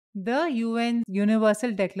the UN's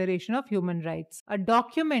Universal Declaration of Human Rights, a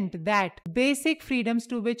document that basic freedoms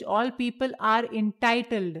to which all people are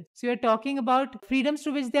entitled. So you're talking about freedoms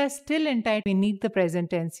to which they are still entitled. We need the present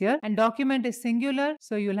tense here. And document is singular,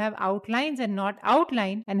 so you'll have outlines and not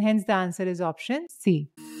outline, and hence the answer is option C.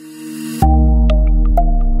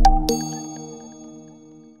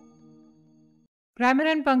 Grammar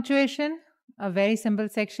and punctuation, a very simple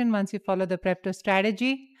section once you follow the Prepto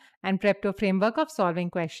strategy and Prepto framework of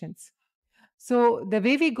solving questions. So the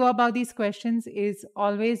way we go about these questions is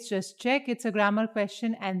always just check it's a grammar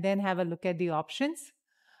question and then have a look at the options.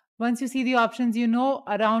 Once you see the options, you know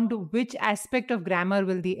around which aspect of grammar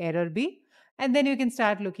will the error be, and then you can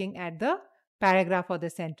start looking at the paragraph or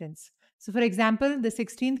the sentence. So for example, the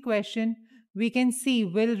 16th question, we can see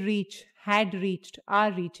will reach, had reached,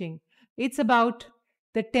 are reaching. It's about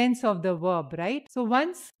the tense of the verb, right? So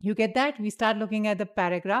once you get that, we start looking at the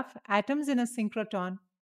paragraph. Atoms in a synchrotron,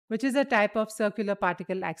 which is a type of circular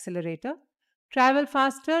particle accelerator, travel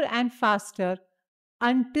faster and faster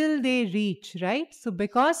until they reach, right? So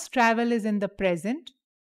because travel is in the present,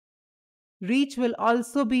 reach will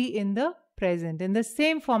also be in the present, in the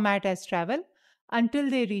same format as travel, until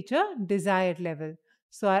they reach a desired level.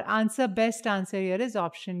 So our best answer here is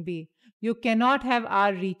option B. You cannot have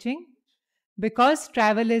are reaching because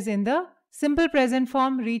travel is in the simple present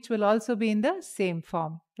form, reach will also be in the same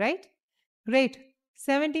form, right? Great.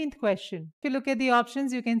 17th question. If you look at the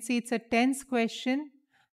options, you can see it's a tense question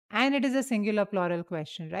and it is a singular plural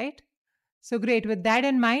question, right? So great. With that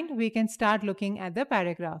in mind, we can start looking at the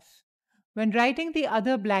paragraph. When writing The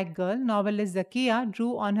Other Black Girl, novelist Zakiya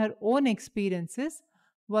drew on her own experiences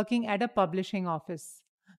working at a publishing office.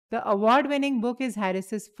 The award-winning book is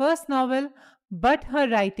Harris's first novel, but her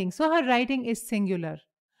writing is singular,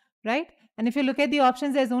 right? And if you look at the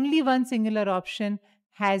options, there's only one singular option,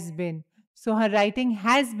 has been. So her writing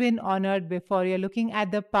has been honored before. You're looking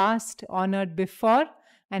at the past, honored before,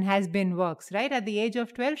 and has been works, right? At the age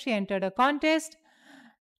of 12, she entered a contest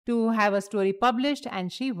to have a story published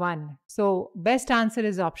and she won. So best answer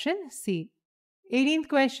is option C. 18th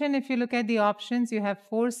question, if you look at the options, you have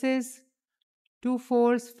forces, to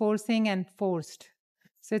force, forcing, and forced.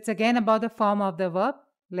 So it's again about the form of the verb.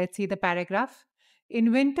 Let's see the paragraph.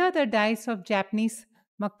 In winter, the diets of Japanese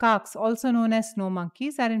macaques, also known as snow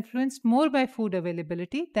monkeys, are influenced more by food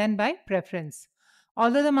availability than by preference.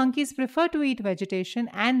 Although the monkeys prefer to eat vegetation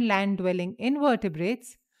and land-dwelling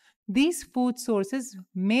invertebrates, these food sources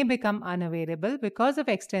may become unavailable because of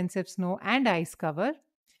extensive snow and ice cover.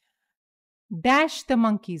 Dash the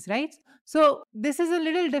monkeys, right? So this is a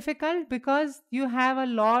little difficult because you have a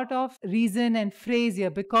lot of reason and phrase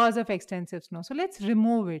here because of extensive snow. So let's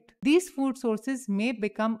remove it. These food sources may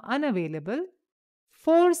become unavailable,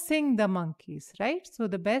 forcing the monkeys, right? So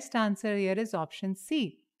the best answer here is option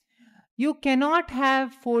C. You cannot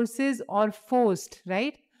have forces or forced,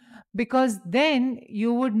 right? Because then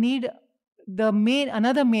you would need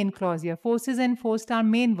another main clause here. Forces and forced are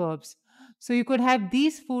main verbs. So you could have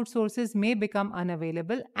these food sources may become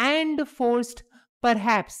unavailable and forced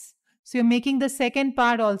perhaps. So you're making the second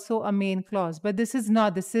part also a main clause, but this is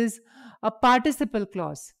not. This is a participle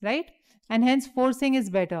clause, right? And hence forcing is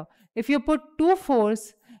better. If you put to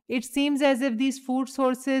force, it seems as if these food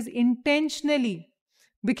sources intentionally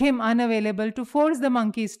became unavailable to force the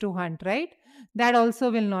monkeys to hunt, right? That also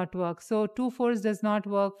will not work. So to force does not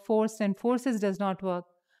work, forced and forces does not work.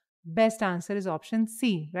 Best answer is option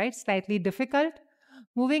C, right? Slightly difficult.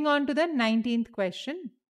 Moving on to the 19th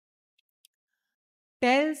question.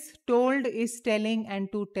 Tells, told is telling,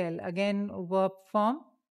 and to tell. Again, verb form.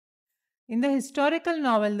 In the historical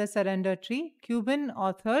novel The Surrender Tree, Cuban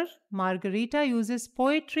author Margarita uses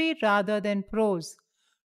poetry rather than prose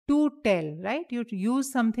to tell, right? You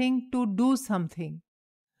use something to do something.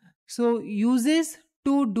 So uses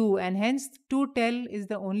to do, and hence to tell is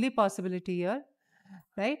the only possibility here,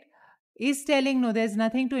 right? Is telling, no, there's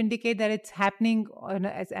nothing to indicate that it's happening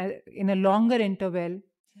in a longer interval.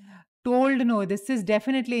 Told, no, this is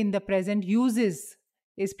definitely in the present. Uses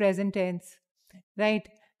is present tense, right?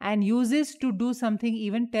 And uses to do something,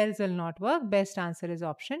 even tells will not work. Best answer is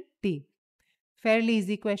option D. Fairly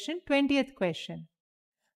easy question. 20th question.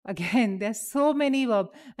 Again, there's so many verbs.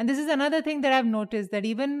 And this is another thing that I've noticed, that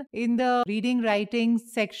even in the reading, writing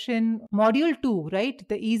section, module 2, right,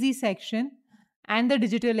 the easy section, and the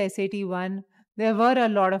digital SAT 1, there were a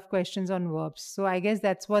lot of questions on verbs. So I guess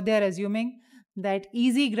that's what they're assuming, that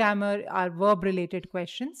easy grammar are verb related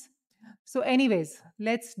questions. So anyways,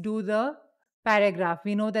 let's do the paragraph.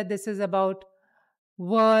 We know that this is about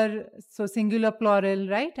were, so singular plural,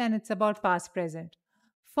 right? And it's about past present.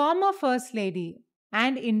 Former First Lady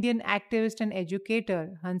and Indian activist and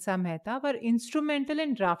educator Hansa Mehta were instrumental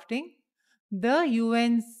in drafting the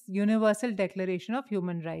UN's Universal Declaration of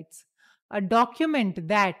Human Rights, a document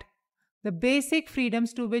that the basic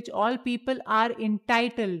freedoms to which all people are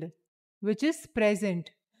entitled, which is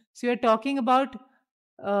present. So you're talking about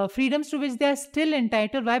freedoms to which they are still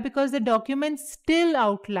entitled. Why? Because the document still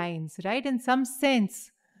outlines, right? In some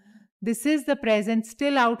sense, this is the present,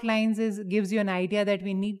 still outlines is gives you an idea that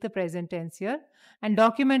we need the present tense here. And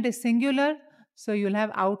document is singular, so you'll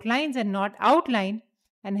have outlines and not outline,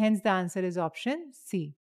 and hence the answer is option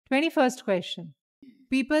C. 21st question.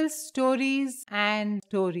 People's stories and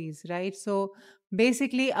stories, right? So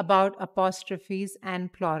basically about apostrophes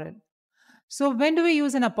and plural. So when do we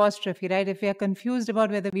use an apostrophe, right? If we are confused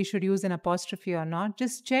about whether we should use an apostrophe or not,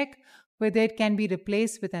 just check whether it can be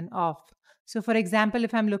replaced with an of. So for example,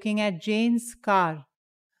 if I'm looking at Jane's car,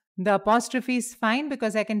 the apostrophe is fine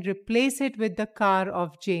because I can replace it with the car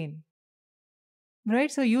of Jane.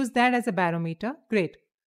 Right? So use that as a barometer. Great.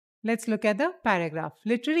 Let's look at the paragraph.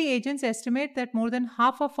 Literary agents estimate that more than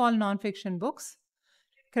half of all nonfiction books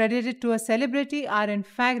credited to a celebrity are in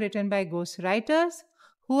fact written by ghostwriters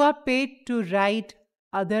who are paid to write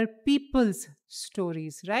other people's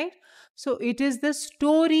stories, right? So it is the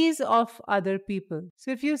stories of other people.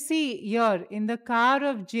 So if you see here in the car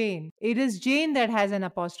of Jane, it is Jane that has an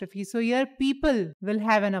apostrophe. So here people will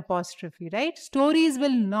have an apostrophe, right? Stories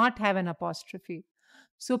will not have an apostrophe.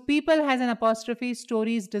 So people has an apostrophe,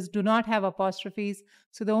 stories do not have apostrophes.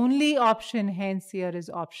 So the only option hence here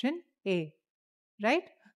is option A, right?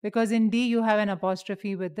 Because in D you have an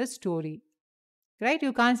apostrophe with the story, right?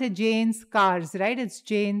 You can't say Jane's cars, right? It's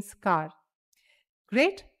Jane's car.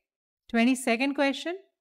 Great. 22nd question.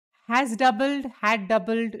 Has doubled, had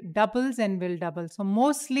doubled, doubles, and will double. So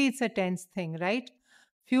mostly it's a tense thing, right?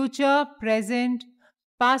 Future, present,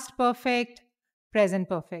 past perfect, present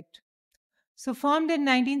perfect. So, formed in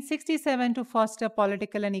 1967 to foster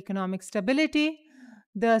political and economic stability,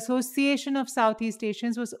 the Association of Southeast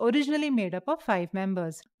Asians was originally made up of 5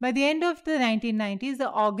 members. By the end of the 1990s,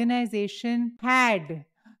 the organization had.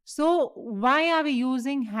 So, why are we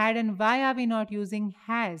using had and why are we not using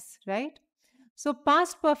has, right? So,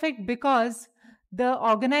 past perfect because the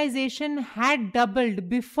organization had doubled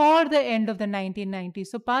before the end of the 1990s.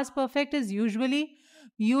 So, past perfect is usually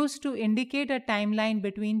used to indicate a timeline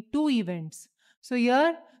between two events. So,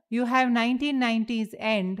 here you have 1990s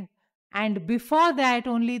end, and before that,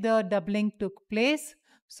 only the doubling took place.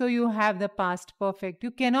 So, you have the past perfect. You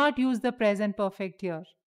cannot use the present perfect here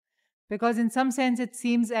because, in some sense, it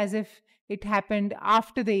seems as if it happened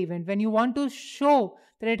after the event. When you want to show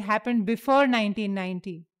that it happened before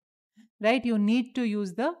 1990, right, you need to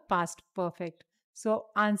use the past perfect. So,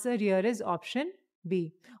 answer here is option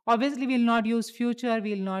B. Obviously, we'll not use future,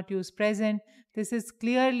 we'll not use present. This is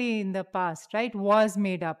clearly in the past, right? Was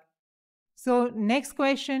made up. So, next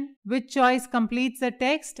question, which choice completes the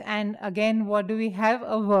text? And again, what do we have?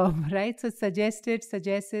 A verb, right? So, suggested,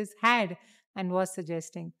 suggests, had, and was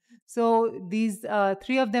suggesting. So, these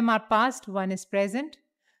three of them are past, one is present,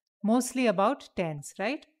 mostly about tense,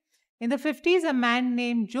 right? In the 50s, a man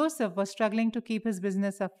named Joseph was struggling to keep his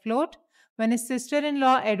business afloat when his sister in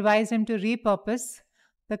law advised him to repurpose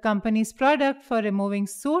the company's product for removing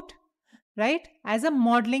soot, right, as a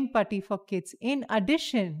modeling putty for kids. In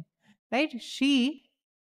addition, right, she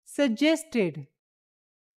suggested.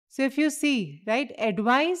 So if you see, right,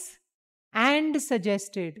 advise and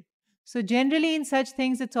suggested. So generally in such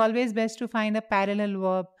things, it's always best to find a parallel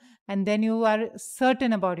verb and then you are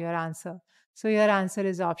certain about your answer. So your answer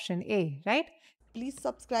is option A, right? Please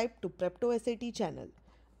subscribe to Prepto SAT channel.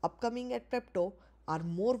 Upcoming at Prepto are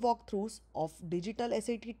more walkthroughs of digital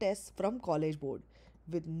SAT tests from College Board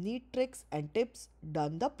with neat tricks and tips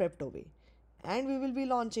done the Prepto way. And we will be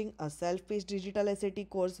launching a self-paced digital SAT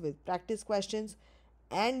course with practice questions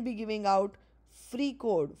and be giving out free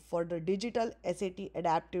code for the digital SAT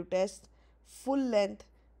adaptive test full length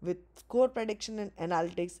with score prediction and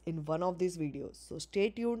analytics in one of these videos. So stay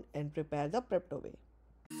tuned and prepare the Prepto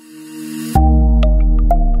way.